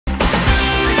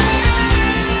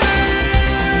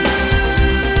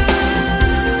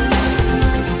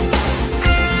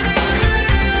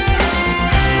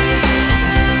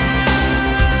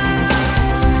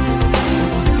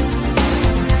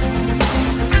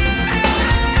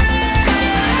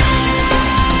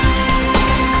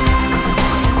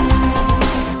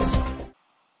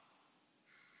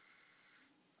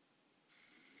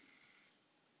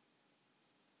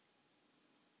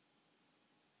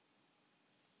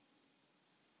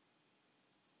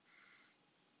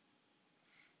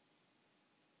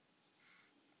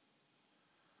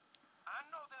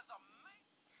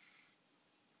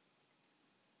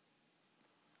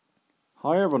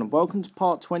Hi everyone and welcome to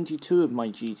part 22 of my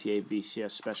GTA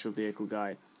VCS special vehicle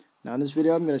guide. Now in this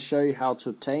video I'm going to show you how to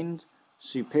obtain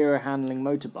superior handling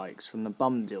motorbikes from the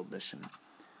bum deal mission.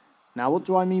 Now what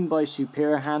do I mean by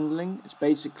superior handling? It's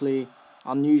basically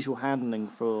unusual handling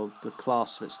for the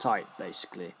class of its type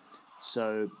basically.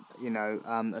 So,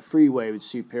 a freeway with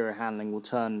superior handling will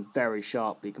turn very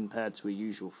sharply compared to a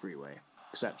usual freeway,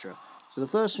 etc. So the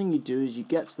first thing you do is you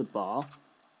get to the bar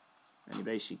and you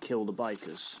basically kill the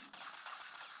bikers.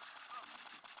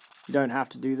 You don't have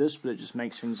to do this, but it just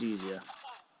makes things easier.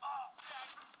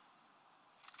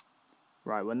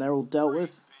 Right, when they're all dealt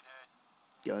with,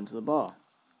 go into the bar.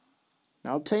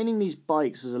 Now, obtaining these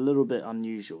bikes is a little bit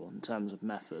unusual in terms of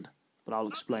method, but I'll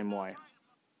explain why.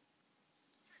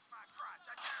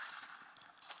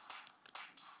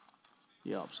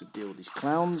 Yup, so deal with these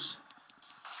clowns.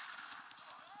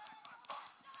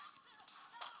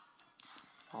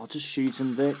 I'll just shoot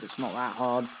him, Vic, it's not that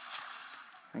hard.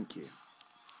 Thank you.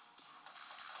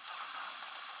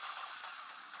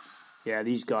 Yeah,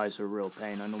 these guys are a real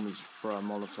pain. I normally just throw a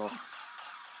Molotov.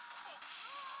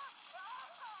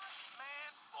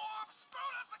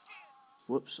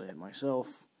 Whoops, I hit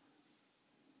myself.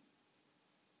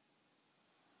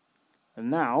 And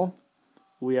now,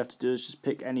 all you have to do is just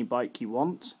pick any bike you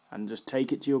want and just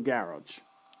take it to your garage.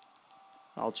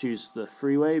 I'll choose the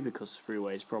freeway because the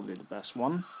freeway is probably the best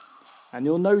one. And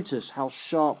you'll notice how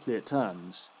sharply it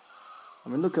turns. I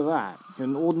mean, look at that. Can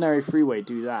an ordinary freeway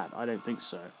do that? I don't think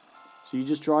so. So you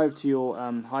just drive to your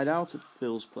hideout at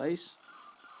Phil's place,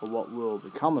 or what will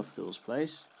become of Phil's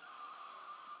place.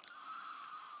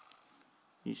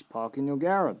 You just park in your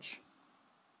garage.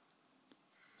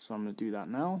 So I'm going to do that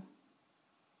now.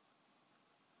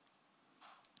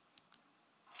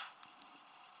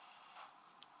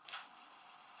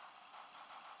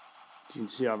 As you can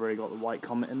see, I've already got the white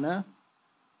Comet in there.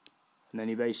 And then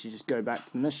you basically just go back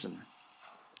to the mission.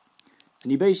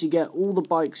 And you basically get all the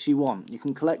bikes you want. You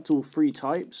can collect all three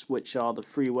types, which are the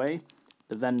Freeway,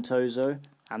 the Ventoso,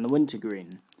 and the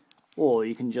Wintergreen. Or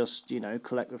you can just,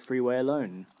 collect the Freeway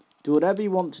alone. Do whatever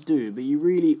you want to do, but you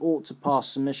really ought to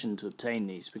pass the mission to obtain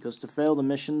these, because to fail the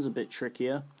mission's a bit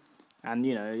trickier. And,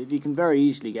 if you can very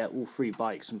easily get all three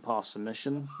bikes and pass the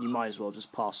mission, you might as well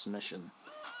just pass the mission.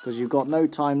 Because you've got no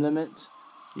time limit,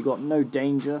 you've got no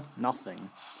danger, nothing.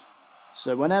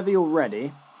 So whenever you're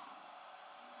ready,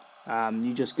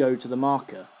 you just go to the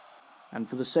marker, and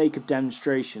for the sake of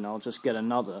demonstration I'll just get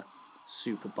another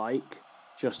super bike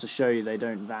just to show you they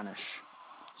don't vanish.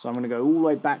 So I'm going to go all the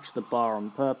way back to the bar on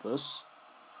purpose,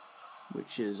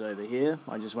 which is over here.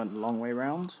 I just went the long way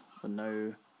round for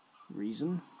no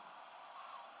reason.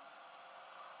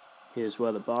 Here's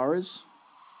where the bar is,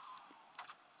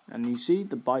 and you see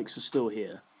the bikes are still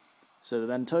here. So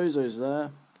the Ventoso's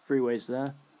there, the Freeway's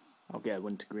there. I'll get a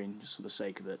Wintergreen just for the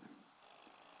sake of it.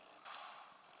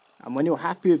 And when you're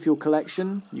happy with your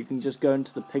collection, you can just go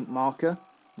into the pink marker.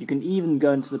 You can even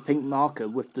go into the pink marker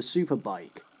with the super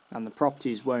bike, and the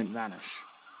properties won't vanish.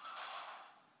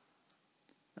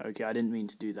 Okay, I didn't mean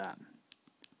to do that.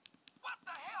 What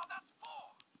the hell? That's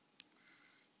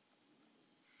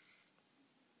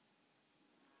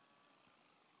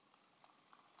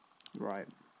for? Right,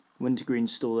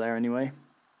 Wintergreen's still there anyway.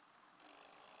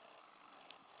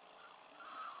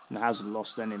 And it hasn't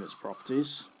lost any of its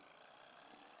properties.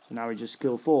 So now we just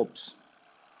kill Forbes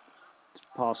to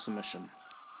pass the mission.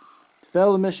 To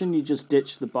fail the mission, you just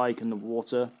ditch the bike in the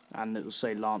water, and it will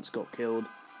say Lance got killed.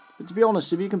 But to be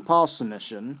honest, if you can pass the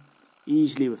mission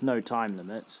easily with no time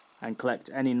limit, and collect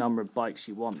any number of bikes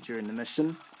you want during the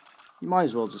mission, you might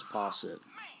as well just pass it.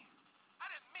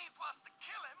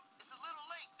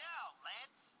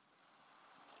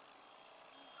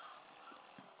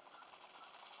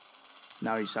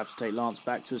 Now you just have to take Lance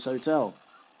back to his hotel.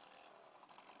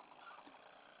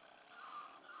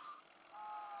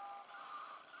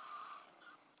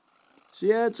 So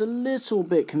yeah, it's a little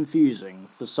bit confusing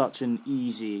for such an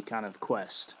easy kind of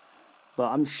quest,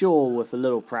 but I'm sure with a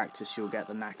little practice you'll get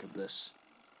the knack of this.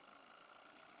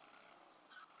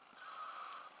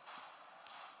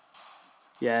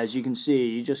 Yeah, as you can see,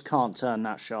 you just can't turn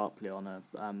that sharply on a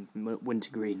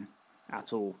Wintergreen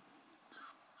at all.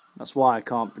 That's why I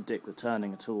can't predict the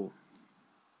turning at all.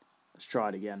 Let's try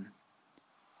it again.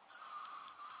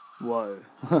 Whoa.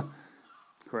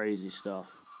 Crazy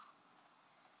stuff.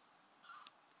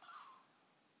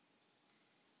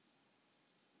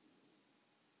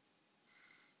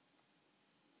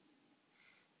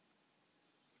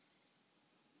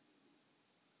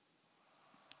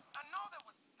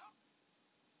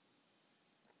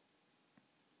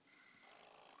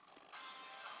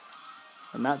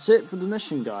 And that's it for the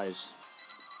mission, guys.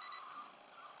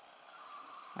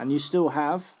 and you still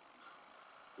have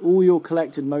all your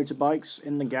collected motorbikes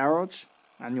in the garage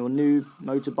and your new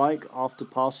motorbike after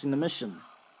passing the mission.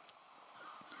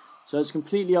 So it's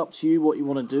completely up to you what you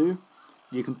want to do.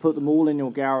 You can put them all in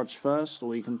your garage first,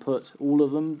 or you can put all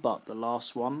of them but the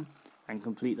last one and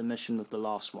complete the mission with the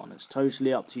last one. It's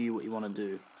totally up to you what you want to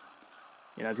do.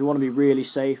 You know, if you want to be really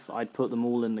safe, I'd put them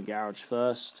all in the garage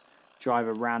first, drive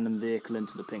a random vehicle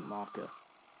into the pink marker,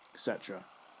 etc.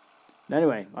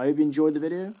 Anyway, I hope you enjoyed the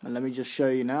video, and let me just show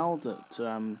you now that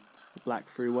the black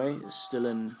freeway is still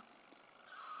in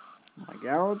my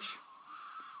garage,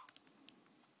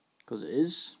 because it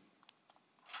is.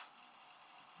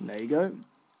 And there you go,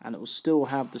 and it will still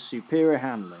have the superior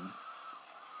handling.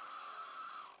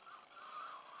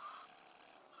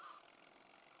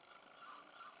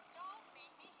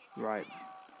 Right,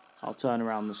 I'll turn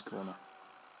around this corner.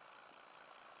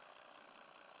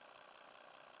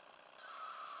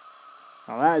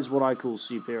 Now that is what I call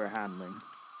superior handling.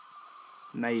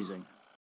 Amazing.